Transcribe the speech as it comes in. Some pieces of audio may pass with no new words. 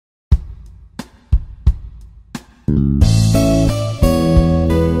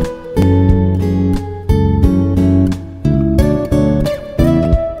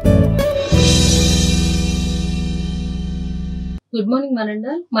morning,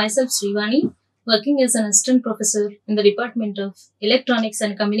 Manandal. Myself, Sreevani, working as an assistant professor in the Department of Electronics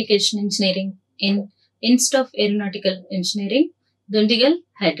and Communication Engineering in Institute of Aeronautical Engineering, Dundigal,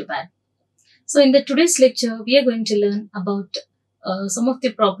 Hyderabad. So, in the today's lecture, we are going to learn about some of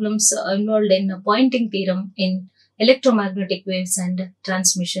the problems involved in Poynting Theorem in electromagnetic waves and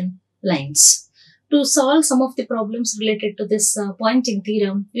transmission lines. To solve some of the problems related to this Poynting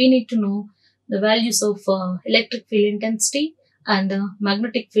Theorem, we need to know the values of electric field intensity and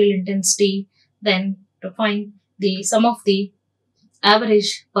magnetic field intensity, then to find the sum of the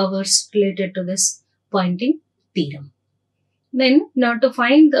average powers related to this Poynting Theorem. Then, in order to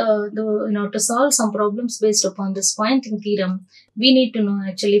find to solve some problems based upon this Poynting Theorem, we need to know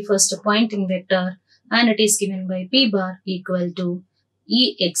actually first a Poynting vector, and it is given by P bar equal to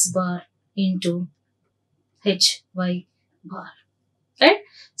Ex bar into Hy bar. Right?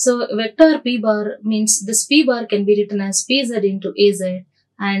 So, vector P bar means this P bar can be written as Pz into Az,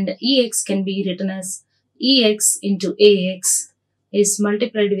 and Ex can be written as Ex into Ax is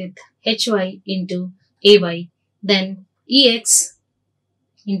multiplied with Hy into Ay. Then Ex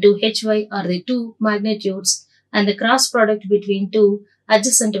into Hy are the two magnitudes, and the cross product between two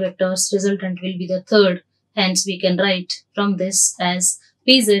adjacent vectors resultant will be the third. Hence, we can write from this as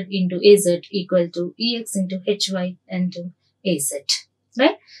Pz into Az equal to Ex into Hy into Az.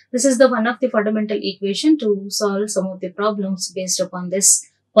 Right? This is the one of the fundamental equation to solve some of the problems based upon this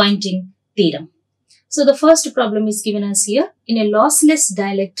Poynting Theorem. So, the first problem is given as here. In a lossless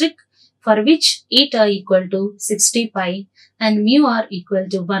dielectric for which eta equal to 60 pi and mu r equal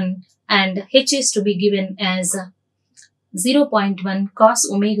to 1 and h is to be given as 0.1 cos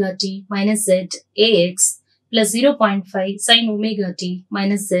omega t minus z ax plus 0.5 sin omega t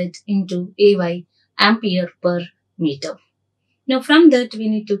minus z into ay ampere per meter. Now, from that we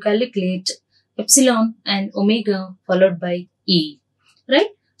need to calculate epsilon and omega followed by E. Right?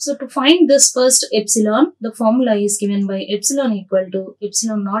 So, to find this first epsilon, the formula is given by epsilon equal to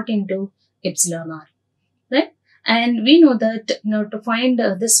epsilon naught into epsilon r. Right? And we know that to find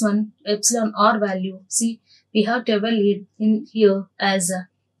this one epsilon r value, see, we have to evaluate in here as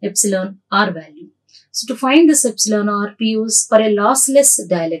epsilon r value. So, to find this epsilon r, we use for a lossless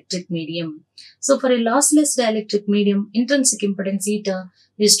dielectric medium. So, for a lossless dielectric medium, intrinsic impedance eta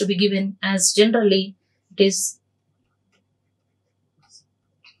is to be given as generally it is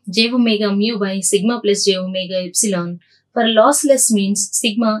j omega mu by sigma plus j omega epsilon. For lossless means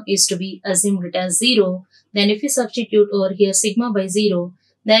sigma is to be assumed as 0. Then if you substitute over here sigma by 0,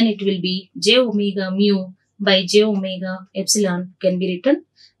 then it will be j omega mu by j omega epsilon can be written.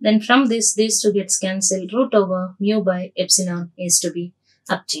 Then from this, these two gets cancelled. Root over mu by epsilon is to be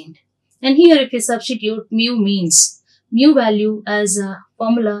obtained. And here if you substitute mu means mu value as a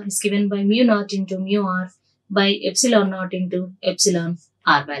formula is given by mu naught into mu r by epsilon naught into epsilon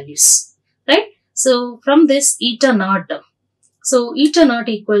r values. Right? So, from this eta naught. So, eta naught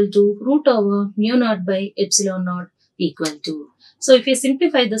equal to root over mu naught by epsilon naught equal to. So, if you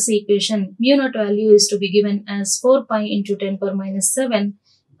simplify this equation, mu naught value is to be given as 4 pi into 10 power minus 7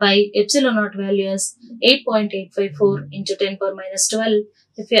 by epsilon naught value as 8.854 into 10 power minus 12.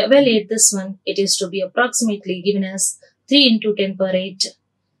 If you evaluate this one, it is to be approximately given as 3 into 10 power 8.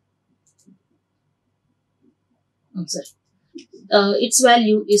 Its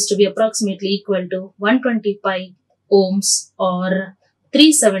value is to be approximately equal to 120 pi ohms or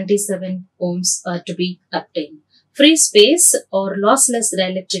 377 ohms are to be obtained. Free space or lossless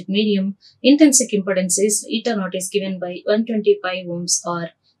dielectric medium, intrinsic impedance is eta naught is given by 120 pi ohms or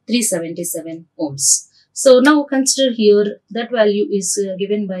 377 ohms. So, now consider here that value is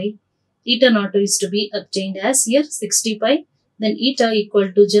given by eta naught is to be obtained as here 60 pi. Then eta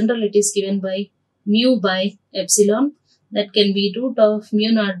equal to general it is given by mu by epsilon. That can be root of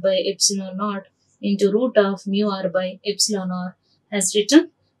mu naught by epsilon naught into root of mu r by epsilon r as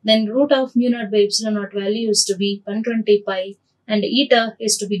written. Then root of mu naught by epsilon naught value is to be 120 pi and eta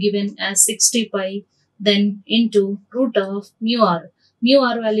is to be given as 60 pi then into root of mu r. Mu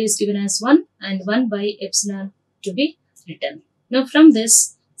r value is given as 1 and 1 by epsilon to be written. Now, from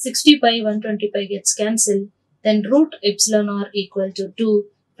this 60 pi 120 pi gets cancelled. Then root epsilon r equal to 2.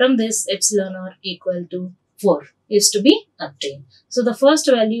 From this epsilon r equal to 4 is to be obtained. So, the first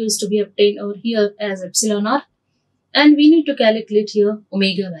value is to be obtained over here as epsilon r, and we need to calculate here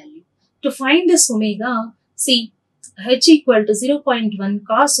omega value. To find this omega, see h equal to 0.1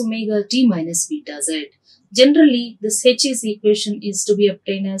 cos omega t minus beta z. Generally, this h's equation is to be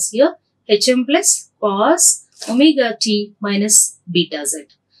obtained as here hm plus cos omega t minus beta z.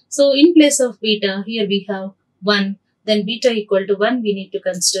 So, in place of beta, here we have 1, then beta equal to 1 we need to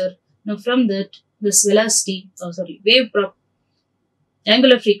consider. Now, from that, this velocity, wave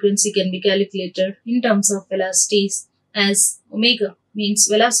Angular frequency can be calculated in terms of velocities as omega, means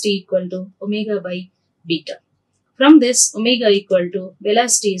velocity equal to omega by beta. From this, omega equal to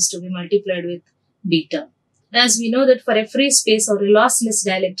velocity is to be multiplied with beta. As we know that for a free space or a lossless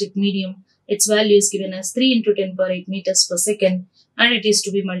dielectric medium, its value is given as 3 into 10 power 8 meters per second, and it is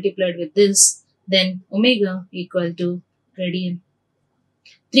to be multiplied with this, then omega equal to radian.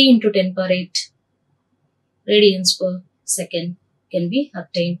 3 into 10 power 8 radians per second can be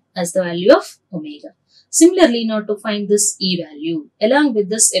obtained as the value of omega. Similarly, now to find this E value, along with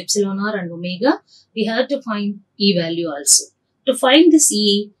this epsilon r and omega, we have to find E value also. To find this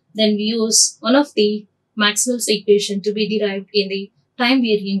E, then we use one of the Maxwell's equation to be derived in the time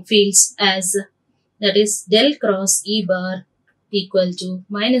varying fields as, that is, del cross E bar equal to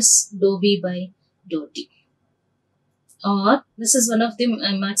minus dou B by dou T. Or this is one of the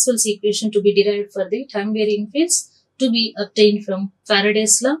Maxwell's equation to be derived for the time varying fields to be obtained from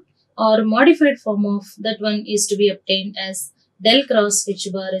Faraday's law, or modified form of that one is to be obtained as del cross H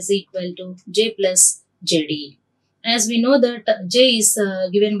bar is equal to J plus JD. As we know that J is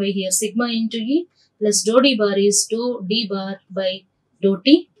given by here sigma into E plus dou D bar is dou D bar by dou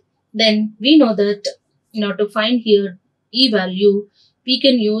T. Then we know that to find here E value, we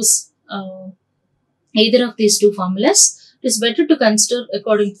can use either of these two formulas. It is better to consider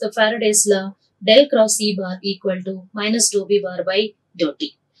according to the Faraday's law del cross E bar equal to minus dou B bar by dou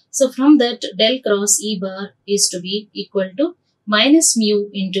T. So from that, del cross E bar is to be equal to minus mu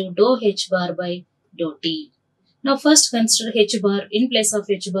into dou H bar by dou T. Now first consider H bar in place of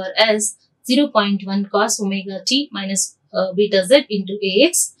H bar as 0.1 cos omega t minus beta z into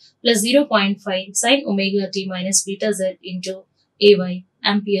AX plus 0.5 sin omega t minus beta z into AY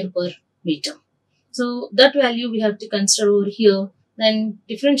ampere per meter. So that value we have to consider over here, then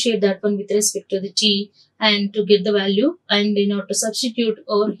differentiate that one with respect to the t and to get the value, and to substitute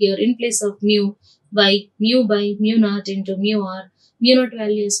over here in place of mu mu naught into mu r. Mu naught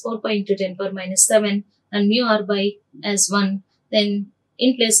value is 4.10 power minus 7 and mu r by as 1. Then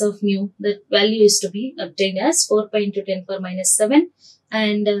in place of mu, that value is to be obtained as 4.10 power minus 7,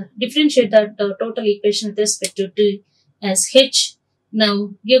 and differentiate that total equation with respect to t as h.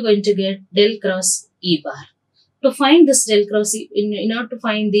 Now we are going to get del cross E bar. To find this del cross E, in order to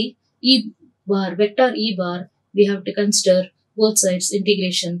find the E bar, vector E bar, we have to consider both sides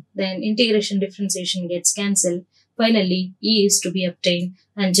integration. Then integration differentiation gets cancelled. Finally, E is to be obtained,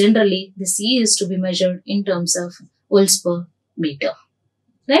 and generally this E is to be measured in terms of volts per meter.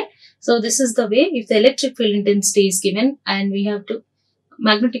 Right? So this is the way. If the electric field intensity is given and we have to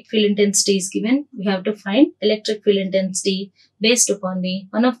magnetic field intensity is given, we have to find electric field intensity based upon the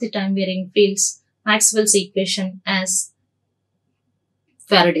one of the time varying fields, Maxwell's equation as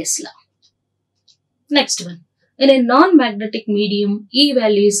Faraday's law. Next one. In a non-magnetic medium, E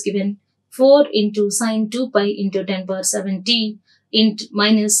value is given 4 into sine 2 pi into 10 power 7 t into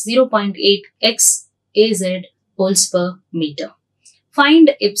minus 0.8 x az volts per meter.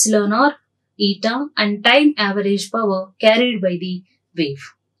 Find epsilon r, eta and time average power carried by the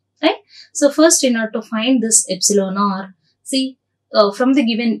wave. Right? So first, in order to find this epsilon r, see from the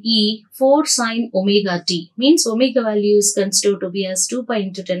given E, 4 sine omega t means omega value is considered to be as 2 pi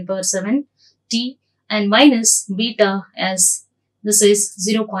into 10 power 7 t and minus beta as this is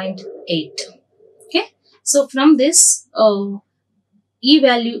 0.8. Okay. So from this E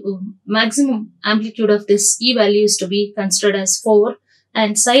value, maximum amplitude of this E value is to be considered as 4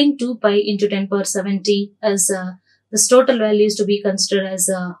 and sine 2 pi into 10 power 7 t as this total value is to be considered as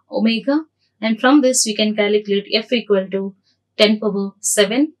omega, and from this we can calculate F equal to 10 power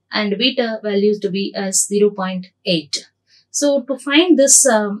 7 and beta values to be as 0.8. So to find this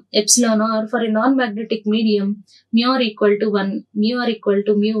epsilon r for a non-magnetic medium, mu r equal to 1, mu r equal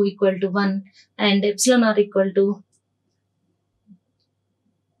to mu equal to 1 and epsilon r equal to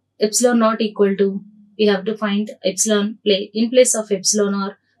epsilon not equal to, we have to find epsilon in place of epsilon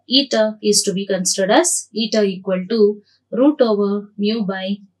r, eta is to be considered as eta equal to root over mu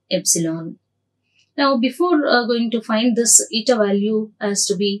by epsilon. Now before going to find this eta value as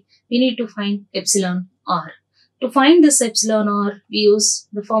to be, we need to find epsilon r. To find this epsilon r, we use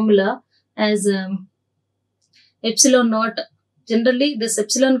the formula as epsilon naught. Generally this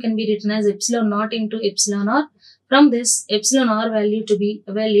epsilon can be written as epsilon naught into epsilon r. From this, epsilon r value to be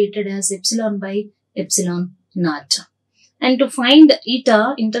evaluated as epsilon by epsilon naught. And to find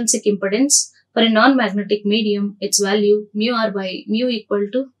eta, intrinsic impedance, for a non-magnetic medium, its value mu r by mu equal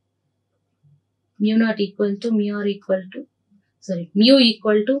to mu naught equal to mu r equal to mu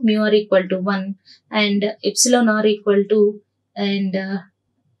equal to mu r equal to 1 and epsilon r equal to, and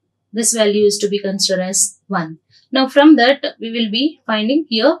this value is to be considered as 1. Now from that we will be finding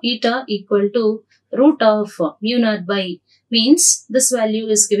here eta equal to root of mu naught by, means this value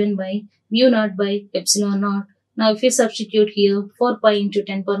is given by mu naught by epsilon naught. Now if we substitute here 4 pi into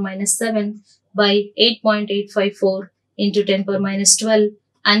 10 power minus 7 by 8.854 into 10 power minus 12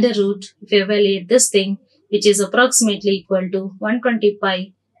 under root, if you evaluate this thing, which is approximately equal to 120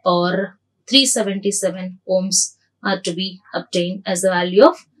 pi or 377 ohms are to be obtained as the value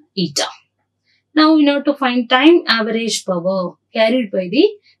of eta. Now we know to find time average power carried by the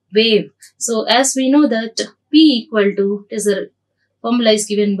wave. So as we know that P equal to, is a formula is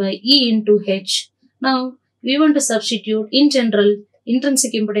given by E into H. Now we want to substitute in general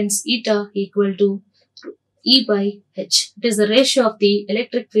intrinsic impedance eta equal to E by H. It is the ratio of the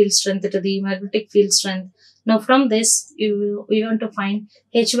electric field strength to the magnetic field strength. Now from this we want to find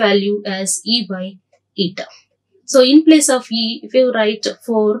H value as E by eta. So in place of E, if you write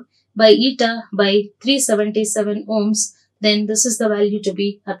 4 by eta by 377 ohms, then this is the value to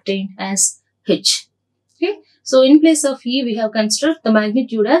be obtained as H. Okay. So in place of E, we have considered the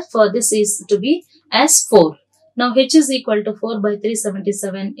magnitude as for this is to be as 4. Now H is equal to 4 by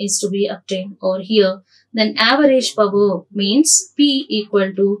 377 is to be obtained over here. Then average power means P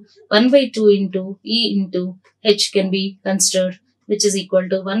equal to 1 by 2 into E into H can be considered, which is equal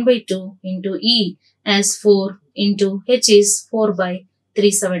to 1 by 2 into E as 4 into H is 4 by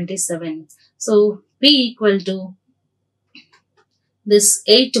 377. So P equal to this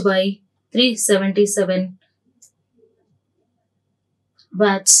 8 by 377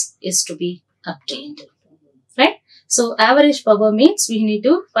 watts is to be obtained. Right? So average power means we need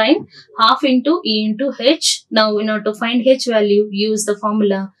to find half into E into H. Now in order to find H value, use the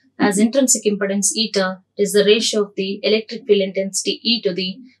formula as intrinsic impedance eta is the ratio of the electric field intensity E to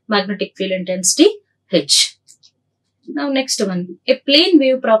the magnetic field intensity H. Now next one, a plane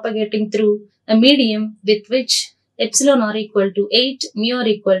wave propagating through a medium with which epsilon r equal to 8, mu r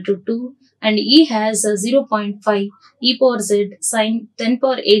equal to 2 and E has a 0.5 e power z sine 10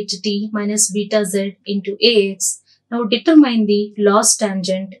 power 8 t minus beta z into ax. Now determine the loss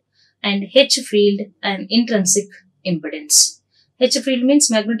tangent and H field and intrinsic impedance. H field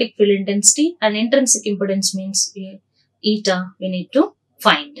means magnetic field intensity and intrinsic impedance means eta we need to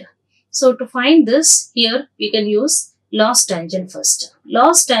find. So to find this, here we can use loss tangent first.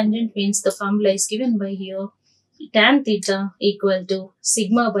 Loss tangent means the formula is given by here tan theta equal to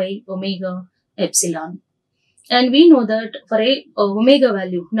sigma by omega epsilon. And we know that for a omega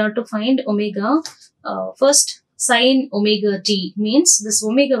value, now to find omega, first sin omega t means this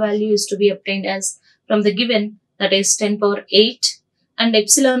omega value is to be obtained as from the given, that is 10 power 8, and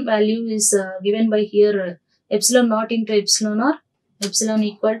epsilon value is given by here epsilon naught into epsilon r, epsilon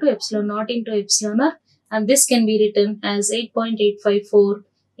equal to epsilon naught into epsilon r, and this can be written as 8.854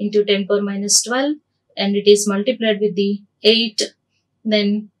 into 10 power minus 12, and it is multiplied with the 8,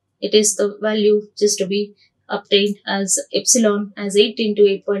 then it is the value just to be obtained as epsilon as 8 into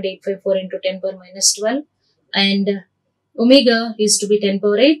 8.854 into 10 power minus 12, and omega is to be 10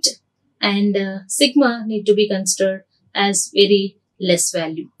 power 8, and sigma need to be considered as very less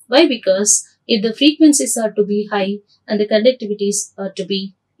value. Why? Because if the frequencies are to be high and the conductivities are to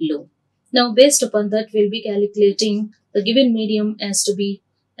be low. Now based upon that, we'll be calculating the given medium as to be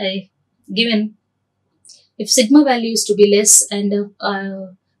given if sigma value is to be less and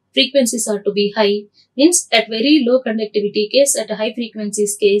frequencies are to be high, means at very low conductivity case, at a high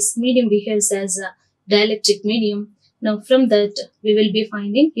frequencies case, medium behaves as a dielectric medium. Now from that we will be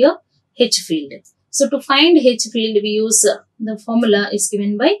finding here H field. So to find H field, we use the formula is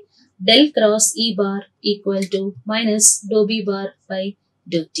given by del cross E bar equal to minus dou B bar by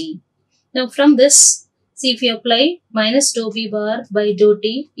dou T. Now from this, see if you apply minus dou B bar by dou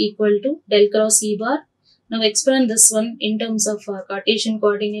T equal to del cross E bar. Now expand this one in terms of Cartesian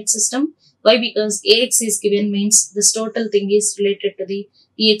coordinate system. Why? Because Ax is given means this total thing is related to the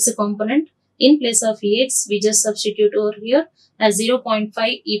Ex component. In place of Ex, we just substitute over here as 0.5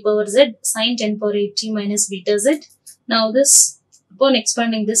 e power z sine 10 power 8 t minus beta z. Now this, upon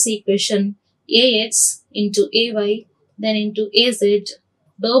expanding this equation, Ax into Ay, then into Az,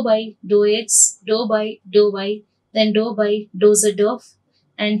 dou by dou x, dou by dou y, then dou by dou z of,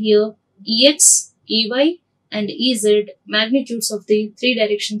 and here Ex, Ey and Ez, magnitudes of the three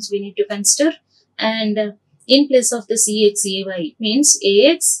directions we need to consider, and in place of this Ex, Ay means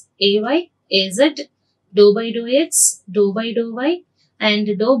Ax, Ay, Az, dou by dou x, dou by dou y,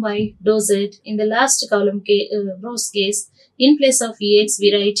 and dou by dou z. In the last column rows case, in place of Ex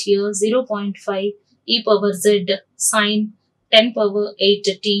we write here 0.5 e power z sine 10 power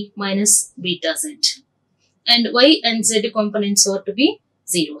 8 t minus beta z, and y and z components are to be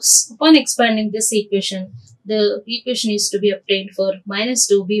zeros. Upon expanding this equation, the equation is to be obtained for minus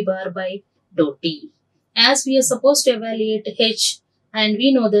dou b bar by dou t. As we are supposed to evaluate h, and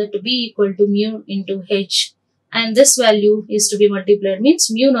we know that b equal to mu into h, and this value is to be multiplied, means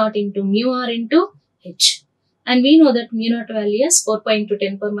mu naught into mu r into h. And we know that mu naught value is 4 ×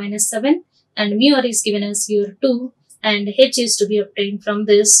 10 power minus 7, and mu r is given as here 2, and h is to be obtained from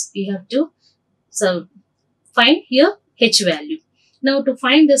this. We have to find here h value. Now to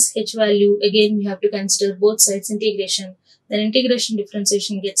find this h value, again we have to consider both sides integration. Then integration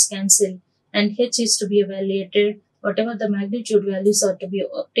differentiation gets cancelled, and h is to be evaluated. Whatever the magnitude values are to be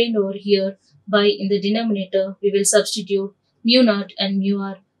obtained over here, by in the denominator we will substitute mu naught and mu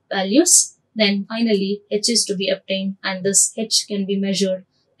r values. Then finally h is to be obtained, and this h can be measured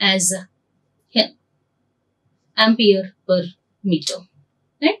as ampere per meter.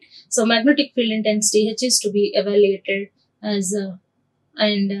 Right? So magnetic field intensity h is to be evaluated as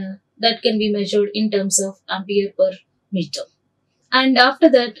that can be measured in terms of ampere per meter. And after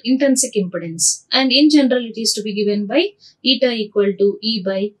that, intrinsic impedance, and in general it is to be given by eta equal to E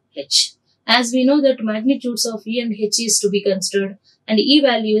by h. As we know that magnitudes of E and h is to be considered, and E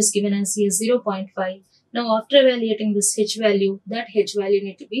value is given as here 0.5. Now after evaluating this h value, that h value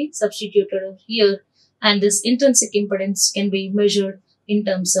need to be substituted over here, and this intrinsic impedance can be measured in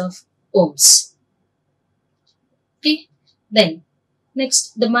terms of ohms. Okay, then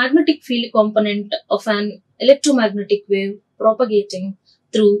next, the magnetic field component of an electromagnetic wave propagating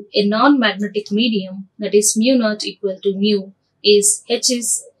through a non-magnetic medium, that is mu naught equal to mu, is h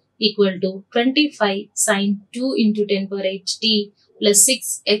is equal to 25 sine 2 into 10 power 8 t plus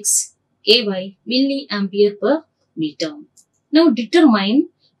 6x ay milliampere per meter. Now determine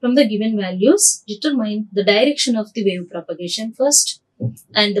from the given values, determine the direction of the wave propagation first,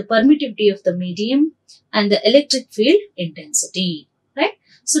 and the permittivity of the medium, and the electric field intensity. Right?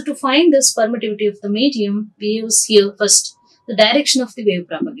 So to find this permittivity of the medium, we use here first the direction of the wave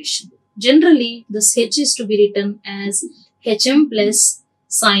propagation. Generally, this h is to be written as hm plus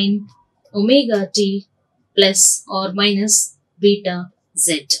sine omega t plus or minus beta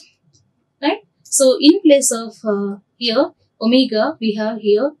z. Right? So in place of here omega, we have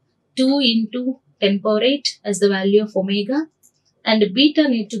here 2 into 10 power 8 as the value of omega, and beta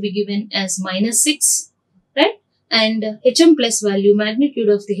need to be given as minus 6. Right? And hm plus value, magnitude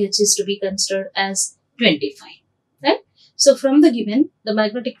of the h is to be considered as 25. Right? So from the given, the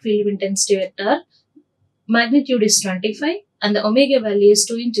magnetic field intensity vector magnitude is 25, and the omega value is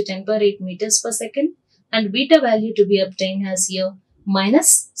 2 into 10 power 8 meters per second, and beta value to be obtained as here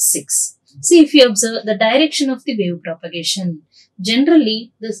minus 6. See, if you observe the direction of the wave propagation,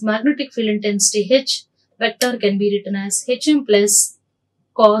 generally this magnetic field intensity h vector can be written as hm plus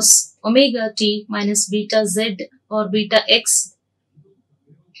cos omega t minus beta z or beta x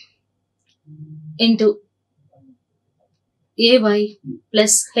into ay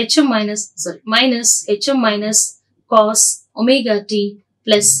plus minus hm minus cos omega t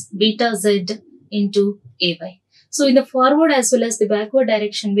plus beta z into ay. So in the forward as well as the backward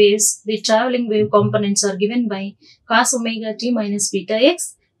direction waves, the traveling wave components are given by cos omega t minus beta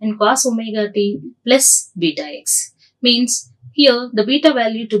x and cos omega t plus beta x. Means here the beta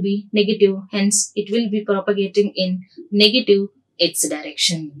value to be negative, hence it will be propagating in negative x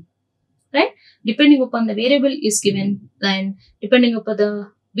direction. Right? Depending upon the variable is given, and depending upon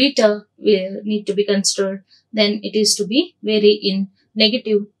the beta will need to be considered, then it is to be vary in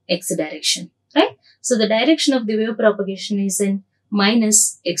negative x direction. Right? So the direction of the wave propagation is in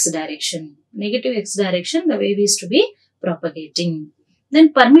minus x direction. Negative x direction, the wave is to be propagating.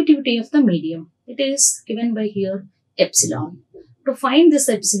 Then permittivity of the medium, it is given by here epsilon. To find this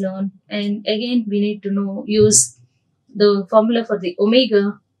epsilon, and again we need to use the formula for the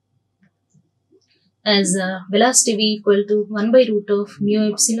omega as velocity v equal to 1 by root of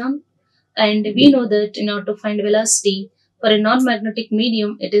mu epsilon, and we know that in order to find velocity for a non-magnetic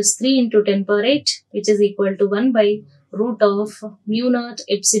medium, it is 3 into 10 power 8, which is equal to 1 by root of mu naught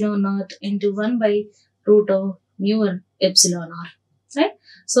epsilon naught into 1 by root of mu epsilon r. Right?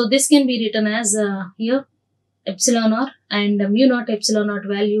 So this can be written as here epsilon r, and mu naught epsilon naught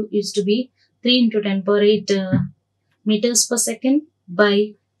value is to be 3 into 10 power 8 meters per second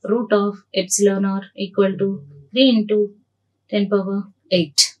by root of epsilon r equal to 3 into 10 power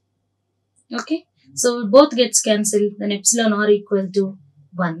 8. Okay. So both gets cancelled, then epsilon r equal to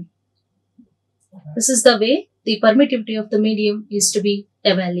 1. This is the way the permittivity of the medium is to be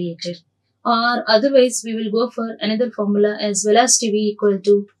evaluated. Or otherwise we will go for another formula as velocity v equal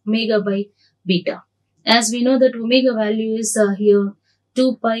to omega by beta. As we know that omega value is here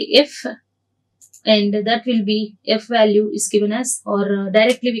 2 pi f, and that will be f value is given as, or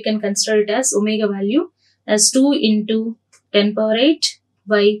directly we can consider it as omega value as 2 into 10 power 8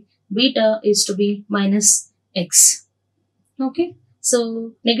 by beta is to be minus x. Okay,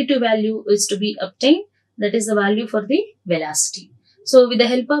 so negative value is to be obtained, that is the value for the velocity. So with the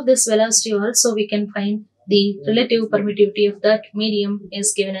help of this velocity also we can find the relative permittivity of that medium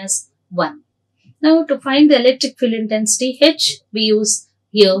is given as 1. Now to find the electric field intensity H, we use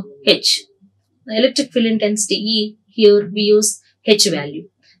here H. The electric field intensity E, here we use H value.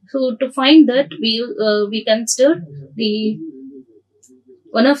 So to find that we consider the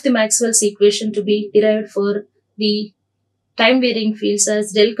one of the Maxwell's equation to be derived for the time varying fields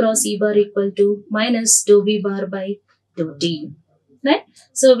as del cross E bar equal to minus dou B bar by dou T. Right?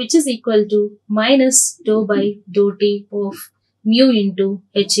 So which is equal to minus dou by dou T of mu into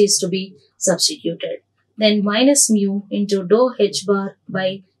H is to be substituted. Then minus mu into dou H bar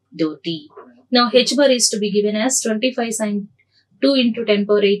by dou T. Now H bar is to be given as 25 sine 2 into 10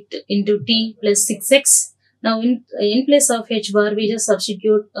 power 8 into T plus 6x. Now in place of H bar we just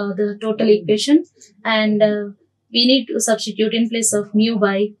substitute the total equation, and we need to substitute in place of mu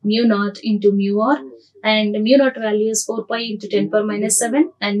by mu naught into mu r, and mu naught value is 4 pi into 10 power minus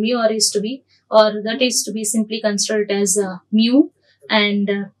 7, and mu r is to be, or that is to be simply considered as mu,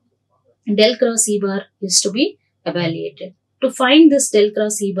 and del cross E bar is to be evaluated. To find this del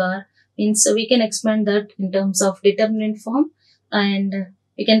cross E bar means we can expand that in terms of determinant form, and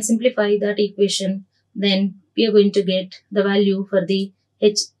we can simplify that equation. Then we are going to get the value for the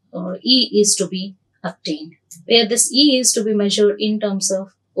H or E is to be obtained, where this E is to be measured in terms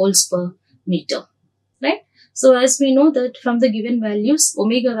of volts per meter, right? So as we know that from the given values,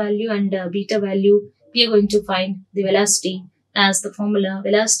 omega value and beta value, we are going to find the velocity as the formula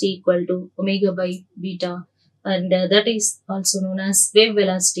velocity equal to omega by beta, and that is also known as wave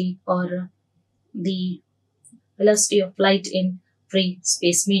velocity or the velocity of light in free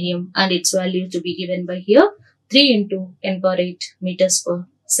space medium, and its value to be given by here 3 into 10 power 8 meters per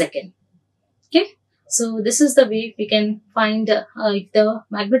second. Okay, so this is the way we can find if the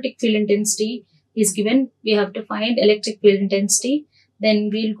magnetic field intensity is given, we have to find electric field intensity. Then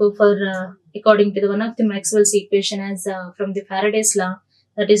we'll go for according to the one of the Maxwell's equation as from the Faraday's law,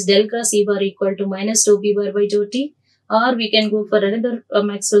 that is del cross E bar equal to minus dou B bar by dou T, or we can go for another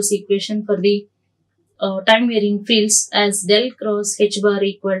Maxwell's equation for the time varying fields as del cross H bar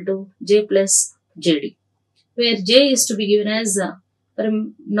equal to J plus JD, where J is to be given as for a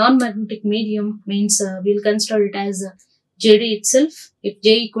non-magnetic medium means we'll consider it as JD itself. If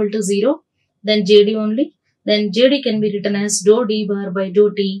J equal to 0, then JD only. Then JD can be written as dou D bar by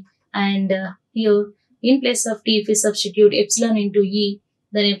dou T, and here in place of T if we substitute epsilon into E,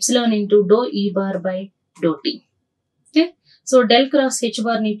 then epsilon into dou E bar by dou T. Okay. So del cross H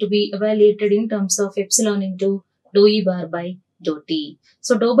bar need to be evaluated in terms of epsilon into dou E bar by dou T.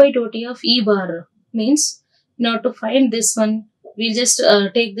 So dou by dou T of E bar means, now to find this one, we'll just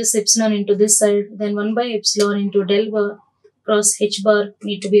take this epsilon into this side, then 1 by epsilon into del bar cross H bar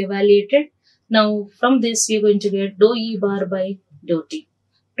need to be evaluated. Now from this we are going to get dou E bar by dou T.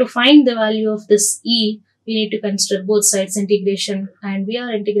 To find the value of this E, we need to consider both sides integration, and we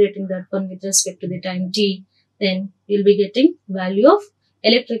are integrating that one with respect to the time t. Then we'll be getting value of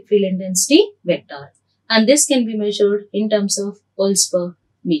electric field intensity vector, and this can be measured in terms of volts per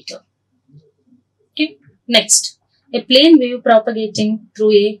meter. Okay. Next, a plane wave propagating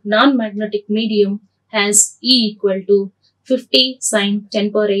through a non-magnetic medium has E equal to 50 sine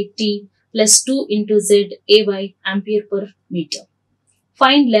 10 power 8 t plus 2 into z a by ampere per meter.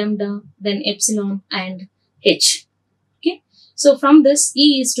 Find lambda, then epsilon and h. Okay. So from this,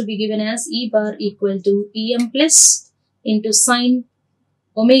 E is to be given as E bar equal to Em plus into sine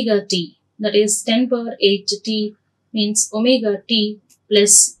omega t, that is 10 power 8 t means omega t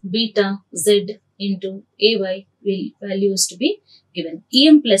plus beta z into ay values to be given.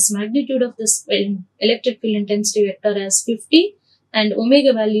 Em plus magnitude of this electric field intensity vector as 50, and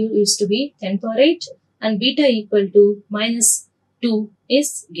omega value is to be 10 power 8, and beta equal to minus 2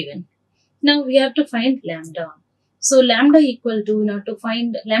 is given. Now we have to find lambda. So lambda equal to, now to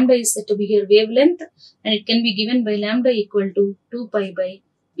find lambda is said to be here wavelength, and it can be given by lambda equal to 2 pi by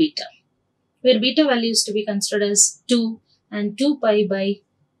beta, where beta value is to be considered as 2, and 2 pi by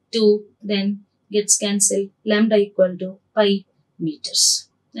 2 then gets cancelled, lambda equal to pi meters.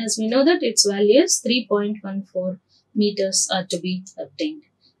 As we know that its value is 3.14 meters are to be obtained.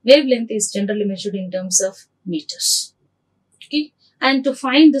 Wavelength is generally measured in terms of meters. Okay. And to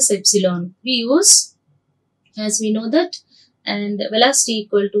find this epsilon, we use, as we know that, and velocity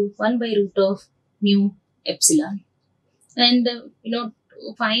equal to 1 by root of mu epsilon. And to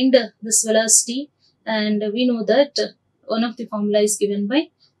find this velocity, and we know that one of the formula is given by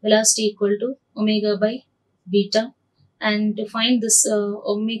velocity equal to omega by beta. And to find this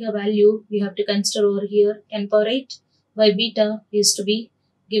omega value, we have to consider over here 10 power 8 by beta is to be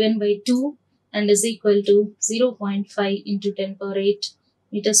given by 2 and is equal to 0.5 into 10 power 8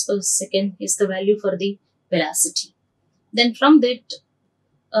 meters per second is the value for the velocity. Then from that,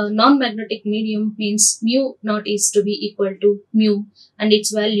 non-magnetic medium means mu naught is to be equal to mu and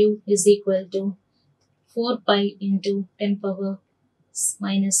its value is equal to 4 pi into 10 power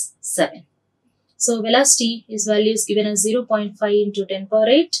minus 7. So velocity is value is given as 0.5 into 10 power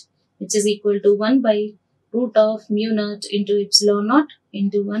 8 which is equal to 1 by root of mu naught into epsilon naught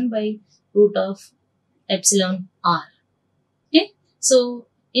into 1 by root of epsilon r. Okay. So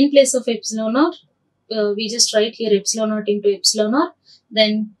in place of epsilon naught, we just write here epsilon naught into epsilon r.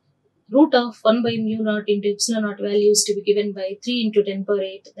 Then root of 1 by mu naught into epsilon naught values to be given by 3 into 10 power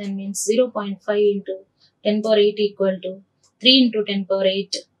 8. Then means 0.5 into 10 power 8 equal to 3 into 10 power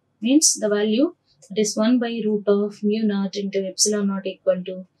 8 means the value that is 1 by root of mu naught into epsilon naught equal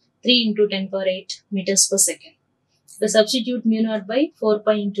to 3 into 10 power 8 meters per second. The substitute mu naught by 4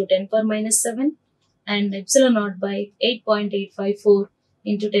 pi into 10 power minus 7 and epsilon naught by 8.854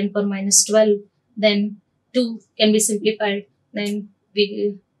 into 10 power minus 12. Then 2 can be simplified. Then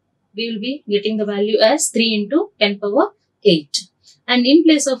we will be getting the value as 3 into 10 power 8. And in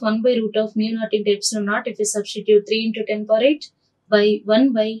place of 1 by root of mu naught into epsilon naught, if we substitute 3 into 10 power 8 by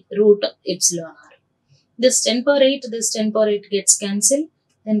 1 by root epsilon r. This 10 power 8, this 10 power 8 gets cancelled.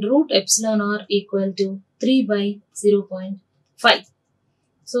 Then root epsilon r equal to 3 by 0.5.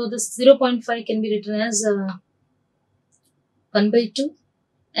 So this 0.5 can be written as 1 by 2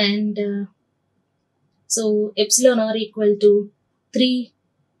 and so epsilon r equal to 3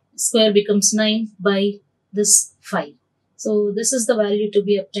 square becomes 9 by this 5. So this is the value to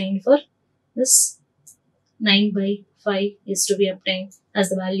be obtained for this 9 by 5 is to be obtained as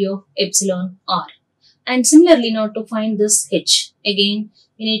the value of epsilon r. And similarly now to find this h, again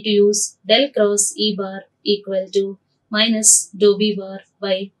we need to use del cross E bar equal to minus dou B bar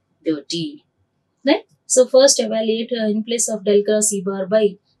by dou T. Then, so first evaluate in place of del cross E bar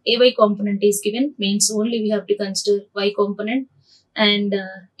by AY component is given means only we have to consider Y component and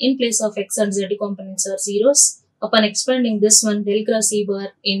in place of X and Z components are zeros. Upon expanding this one del cross E bar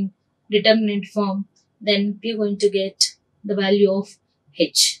in determinant form, then we are going to get the value of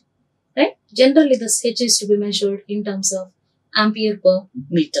H. Right? Generally this H is to be measured in terms of ampere per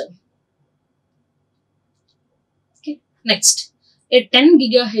meter. Okay. Next, a 10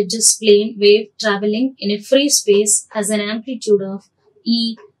 gigahertz plane wave traveling in a free space has an amplitude of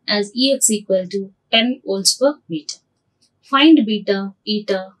E as Ex equal to 10 volts per meter. Find beta,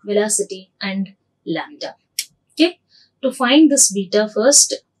 eta, velocity and lambda. Okay. To find this beta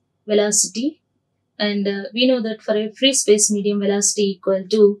first, velocity, and we know that for a free space medium velocity equal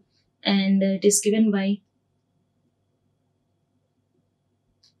to, and it is given by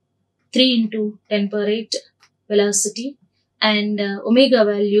 3 into 10 power 8 velocity and omega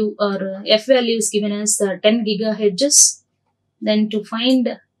value or f value is given as 10 gigahertz. Then to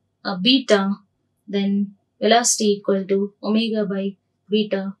find beta, then velocity equal to omega by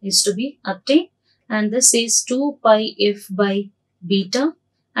beta is to be obtained and this is 2 pi f by beta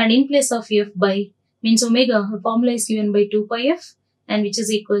and in place of f by means omega, the formula is given by 2 pi f and which is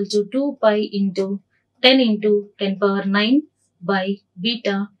equal to 2 pi into 10 power 9 by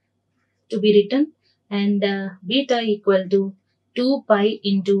beta to be written and beta equal to 2 pi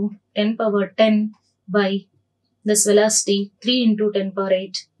into 10 power 10 by this velocity 3 into 10 power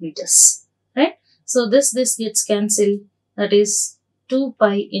 8 meters. Right? So this gets cancelled, that is 2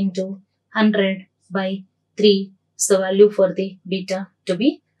 pi into 100 by 3 is the value for the beta to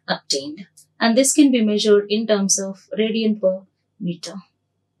be obtained. And this can be measured in terms of radian per meter.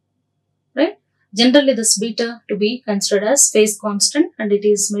 Right? Generally this beta to be considered as phase constant and it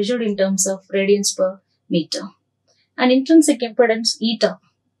is measured in terms of radians per meter. And intrinsic impedance eta.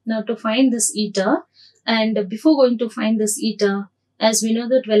 Now to find this eta, and before going to find this eta, as we know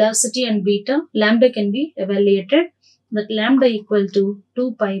that velocity and beta, lambda can be evaluated, that lambda equal to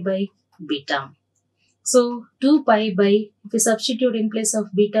 2 pi by beta. So 2 pi by, if we substitute in place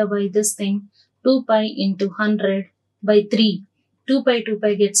of beta by this thing, 2 pi into 100 by 3. 2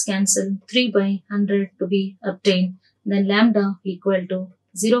 pi gets cancelled, 3 by 100 to be obtained. Then lambda equal to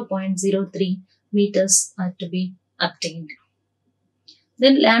 0.03 meters are to be obtained.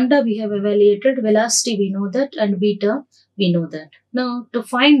 Then lambda we have evaluated, velocity we know that and beta we know that. Now to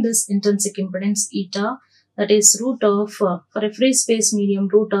find this intrinsic impedance eta, that is root of, for a free space medium,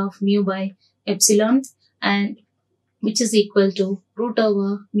 root of mu by epsilon and which is equal to root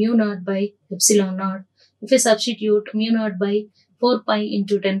over mu naught by epsilon naught. If we substitute mu naught by 4 pi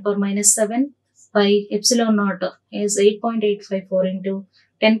into 10 power minus 7 by epsilon naught is 8.854 into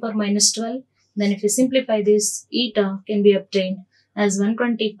 10 power minus 12. Then if you simplify this, eta can be obtained as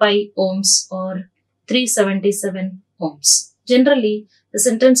 120 pi ohms or 377 ohms. Generally, this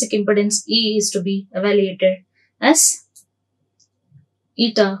intrinsic impedance E is to be evaluated as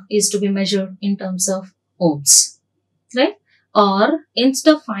eta is to be measured in terms of ohms, right? Or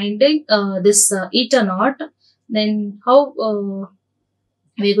instead of finding this eta naught, then how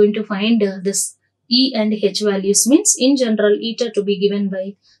we are going to find this E and H values? Means in general eta to be given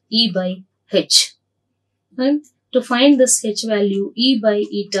by E by H. And to find this H value, E by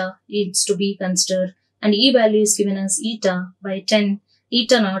eta is to be considered, and E value is given as eta by 10.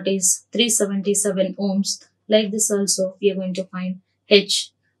 Eta naught is 377 ohms. Like this also we are going to find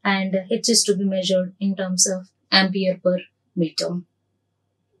H, and H is to be measured in terms of ampere per meter.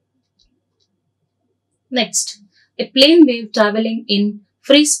 Next, a plane wave traveling in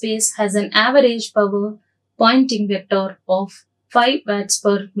free space has an average power Poynting vector of 5 watts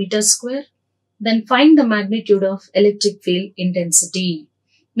per meter square. Then find the magnitude of electric field intensity.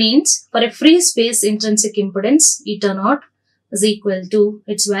 Means for a free space intrinsic impedance eta naught is equal to,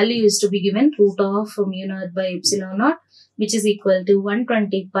 its value is to be given root of mu naught by epsilon naught, which is equal to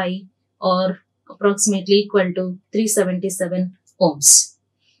 120 pi or approximately equal to 377 ohms.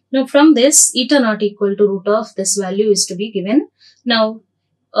 Now from this, eta naught equal to root of this value is to be given. Now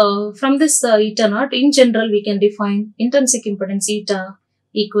from this eta naught, in general we can define intrinsic impedance eta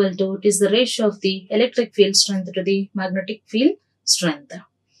equal to, it is the ratio of the electric field strength to the magnetic field strength.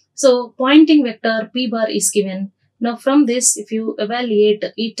 So Poynting vector P bar is given. Now from this, if you evaluate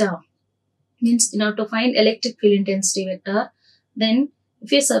eta, means in order to find electric field intensity vector, then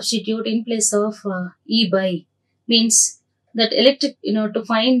if you substitute in place of E by, means that electric, to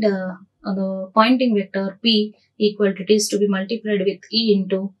find the Poynting vector P equal to, it is to be multiplied with E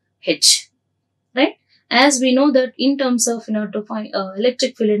into H, right? As we know that in terms of, to find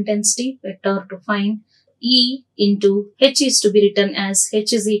electric field intensity vector, to find E into H is to be written as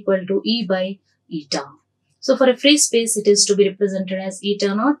H is equal to E by eta. So for a free space, it is to be represented as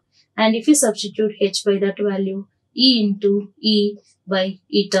eta naught. And if you substitute H by that value, E into E by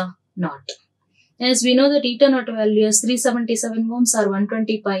eta naught. As we know that eta naught value is 377 ohms or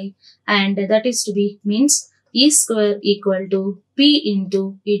 120 pi, and that is to be, means E square equal to P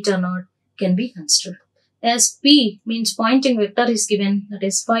into eta naught can be considered. As P means Poynting vector is given, that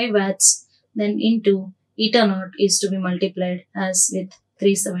is 5 watts, then into eta naught is to be multiplied as with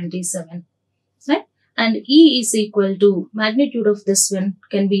 377, right? And E is equal to, magnitude of this one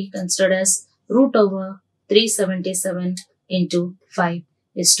can be considered as root over 377 into 5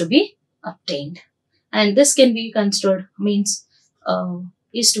 is to be obtained. And this can be considered, means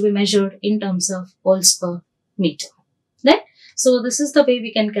is to be measured in terms of volts per meter, right? So this is the way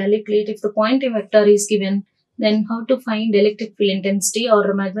we can calculate. If the Poynting vector is given, then how to find electric field intensity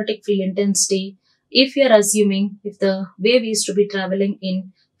or magnetic field intensity. If you are assuming, if the wave is to be traveling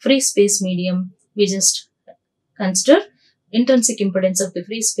in free space medium, we just consider intrinsic impedance of the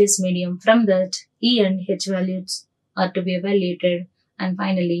free space medium. From that, E and H values are to be evaluated, and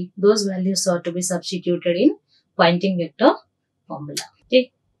finally those values are to be substituted in Poynting vector formula.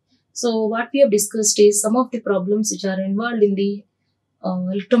 Okay. So what we have discussed is some of the problems which are involved in the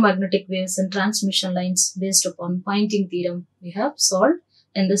electromagnetic waves and transmission lines based upon Poynting theorem we have solved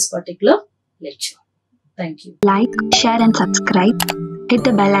in this particular lecture. Thank you. Like, share and subscribe. Hit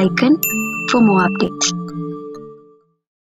the bell icon for more updates.